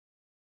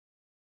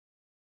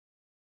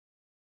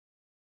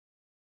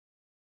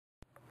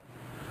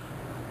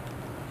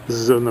This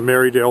is on the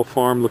Meridith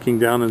farm looking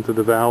down into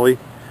the valley.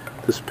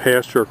 This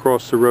pasture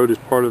across the road is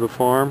part of the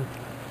farm.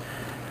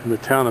 And the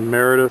town of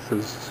Meridith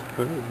is,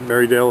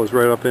 Meridith is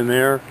right up in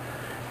there.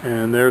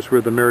 And there's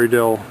where the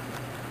Meridith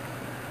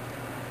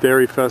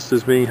Dairy Fest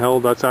is being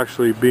held. That's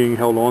actually being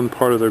held on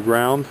part of the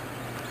ground.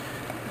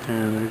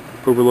 And it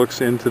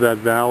overlooks into that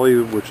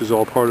valley, which is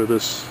all part of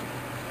this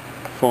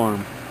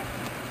farm.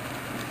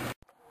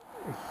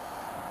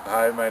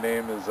 Hi, my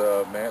name is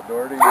Matt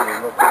Doherty.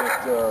 We're looking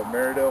at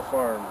Meridith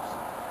Farms.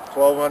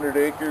 1,200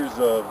 acres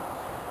of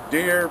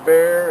deer,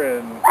 bear,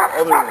 and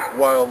other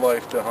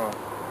wildlife to hunt.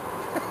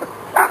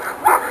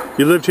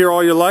 You lived here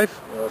all your life?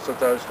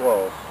 Since I was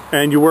 12.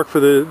 And you work for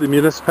the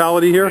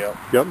municipality here? Yep.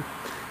 Yep.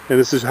 And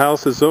this is a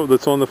house that's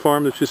on the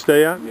farm that you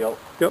stay at? Yep.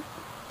 Yep.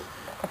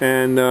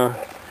 And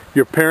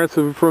your parents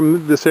are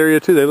from this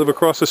area too? They live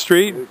across the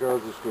street?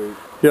 Across the street.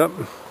 Yep.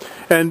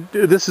 And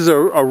this is a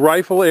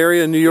rifle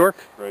area in New York?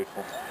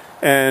 Rifle.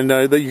 And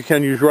that you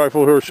can use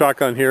rifle or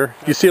shotgun here.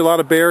 You see a lot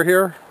of bear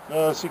here?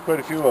 I see quite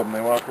a few of them.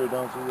 They walk right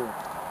down through there.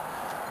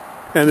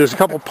 And there's a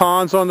couple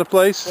ponds on the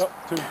place?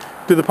 Yep, 2.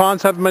 Do the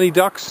ponds have many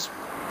ducks?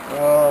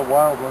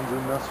 Wild ones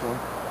in this one.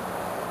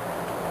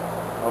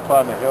 Up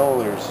on the hill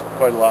there's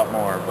quite a lot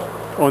more. But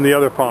On the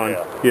other pond?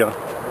 Yeah.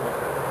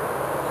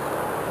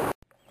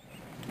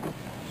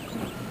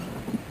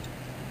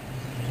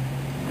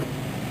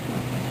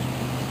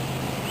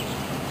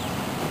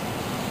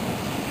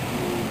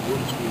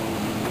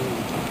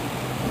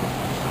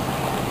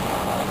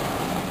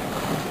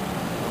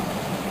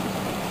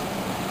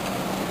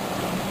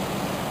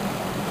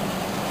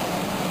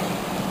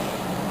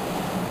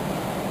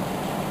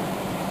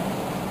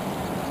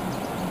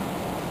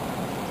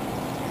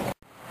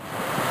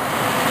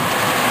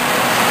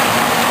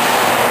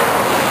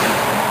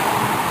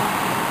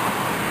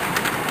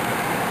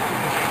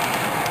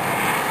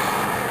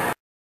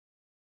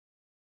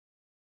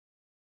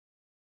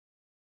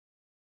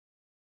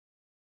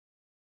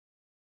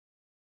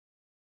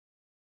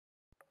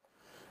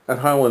 At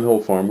Highland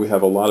Hill Farm, we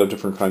have a lot of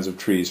different kinds of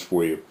trees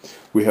for you.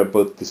 We have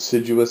both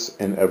deciduous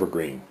and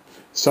evergreen.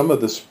 Some of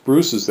the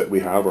spruces that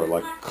we have are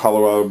like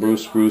Colorado blue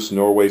spruce,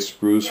 Norway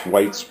spruce,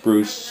 white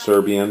spruce,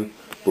 Serbian,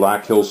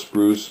 Black Hill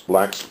spruce,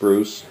 black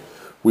spruce.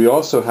 We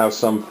also have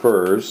some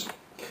firs,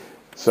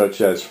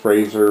 such as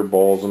Fraser,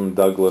 balsam,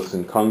 Douglas,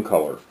 and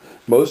concolor.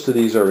 Most of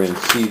these are in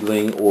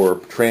seedling or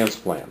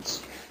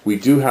transplants. We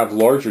do have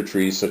larger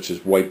trees such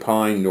as white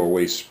pine,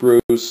 Norway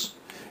spruce.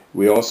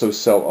 We also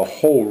sell a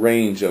whole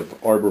range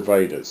of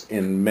arborvitaes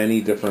in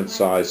many different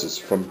sizes,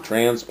 from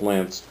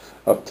transplants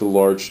up to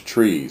large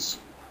trees.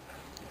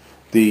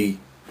 The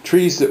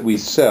trees that we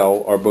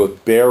sell are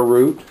both bare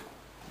root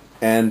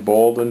and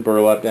balled and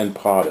burlapped and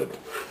potted.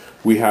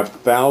 We have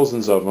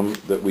thousands of them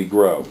that we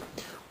grow.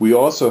 We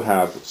also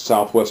have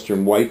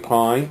southwestern white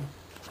pine,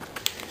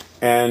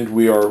 and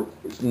we are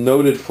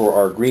noted for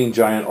our green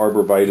giant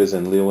arborvitaes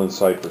and Leland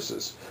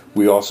cypresses.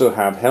 We also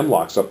have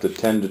hemlocks up to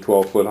 10 to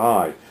 12 foot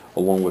high,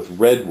 along with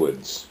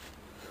redwoods.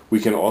 We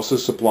can also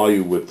supply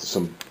you with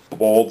some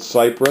bald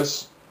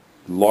cypress,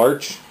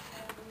 larch,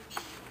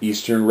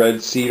 eastern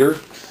red cedar.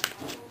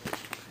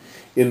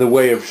 In the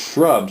way of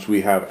shrubs,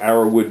 we have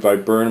arrowwood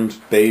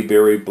viburnums,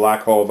 bayberry,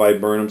 blackhaw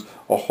viburnums,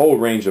 a whole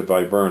range of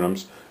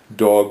viburnums,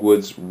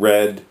 dogwoods,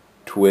 red,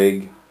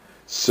 twig,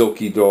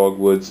 silky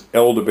dogwoods,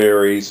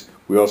 elderberries.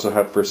 We also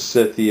have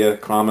forsythia,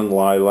 common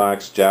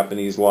lilacs,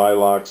 Japanese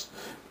lilacs,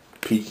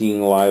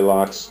 Peking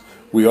lilacs.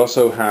 We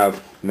also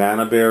have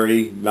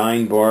nannyberry,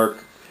 ninebark,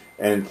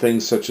 and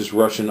things such as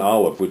Russian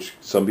olive, which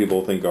some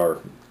people think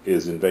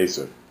is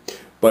invasive.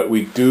 But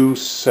we do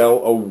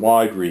sell a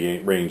wide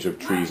range of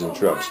trees and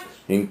shrubs,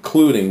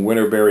 including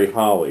winterberry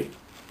holly.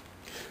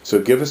 So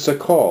give us a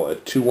call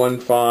at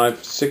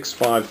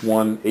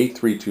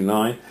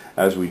 215-651-8329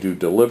 as we do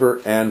deliver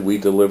and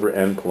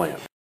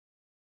plant.